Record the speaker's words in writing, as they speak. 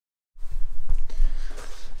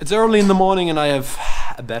It's early in the morning and I have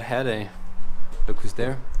a bad headache. Look who's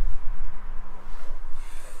there.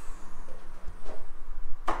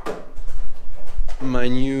 My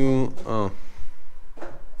new... oh.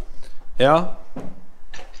 Yeah?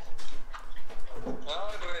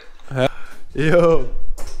 Yo!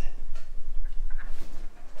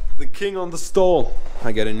 The king on the stall.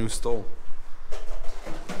 I get a new stall.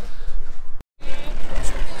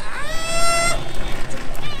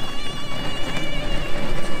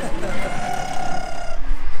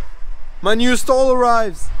 My new stall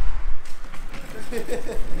arrives! This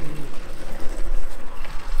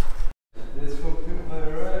will pimp my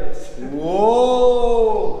rice.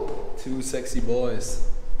 Whoa! Two sexy boys.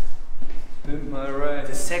 Pimp my rice.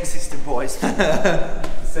 The sexiest boys. The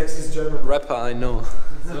sexiest German rapper I know.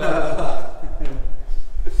 No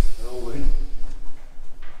way.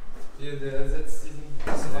 Hier, der setzt diesen...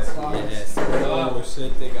 Yes. Oh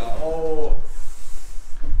shit, Digga. Oh.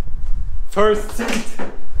 First seat.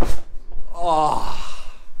 Oh.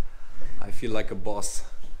 I feel like a boss.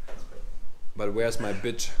 But where's my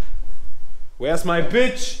bitch? Where's my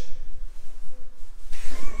bitch?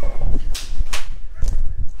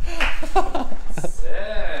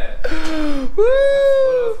 Sad.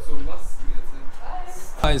 Woo!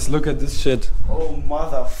 Guys, look at this shit. Oh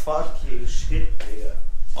motherfucking shit, Digga.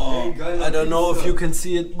 Oh, I don't know if you can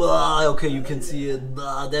see it. Blah, okay, you can see it.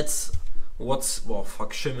 Blah, that's what's. Oh,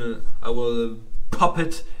 fuck, Schimmel. I will pop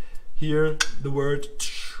it here. The word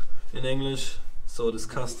in English. So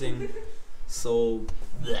disgusting. So.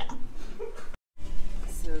 Bleh.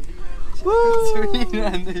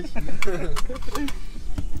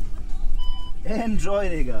 Enjoy,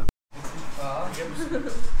 Digga.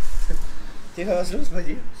 Digga, was ist los bei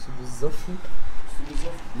dir? Bist du besoffen?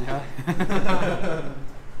 Ja.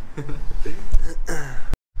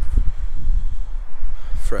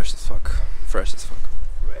 Fresh as fuck. Fresh as fuck.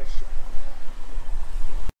 Fresh.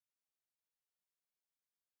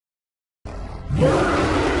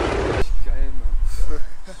 Geil, Mann.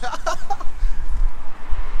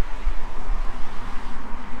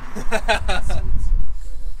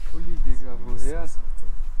 Pulli, Digga, woher?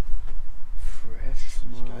 Fresh,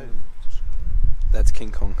 Mann. That's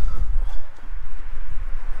King Kong.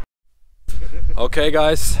 Okay,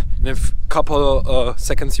 guys, in a couple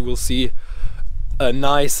seconds you will see a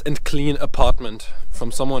nice and clean apartment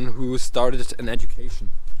from someone who started an education.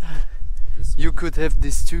 You could have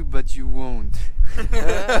this too, but you won't.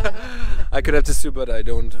 I could have this too, but I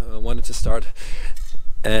don't want it to start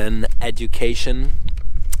an education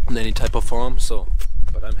in any type of form. So,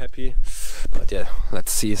 but I'm happy. But yeah,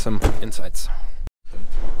 let's see some insights.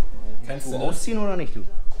 Kannst du ausziehen oder nicht, du?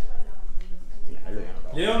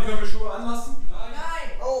 Leon, können wir Schuhe anlassen?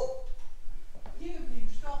 Nein! Oh! Hier geblieben,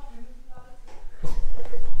 stopp!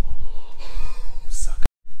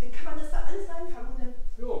 Dann kann man das da alles einfangen und dann...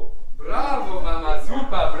 Jo, bravo, Mama,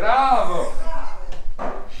 super, bravo!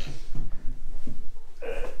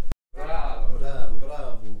 Bravo. Bravo,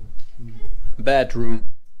 bravo. Bedroom.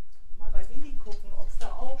 Mal bei Willi gucken, ob es da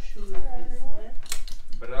auch schön ist, ne?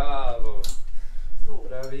 Bravo. So.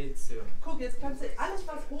 Bravizio. Guck, jetzt kannst du alles,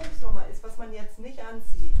 was Hochsommer ist, was man jetzt nicht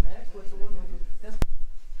anzieht, ne? Kurze Hosen und so. Das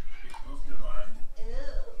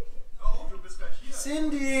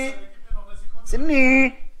Cindy!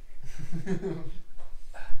 Cindy!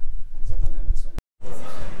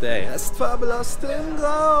 Der ist fabelhaft in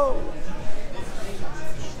Grau.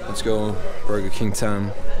 Let's go, Burger King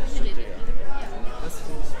time.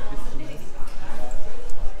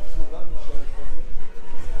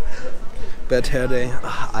 Bad hair day.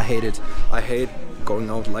 I hate it. I hate going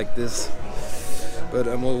out like this. But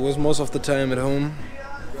I'm always most of the time at home.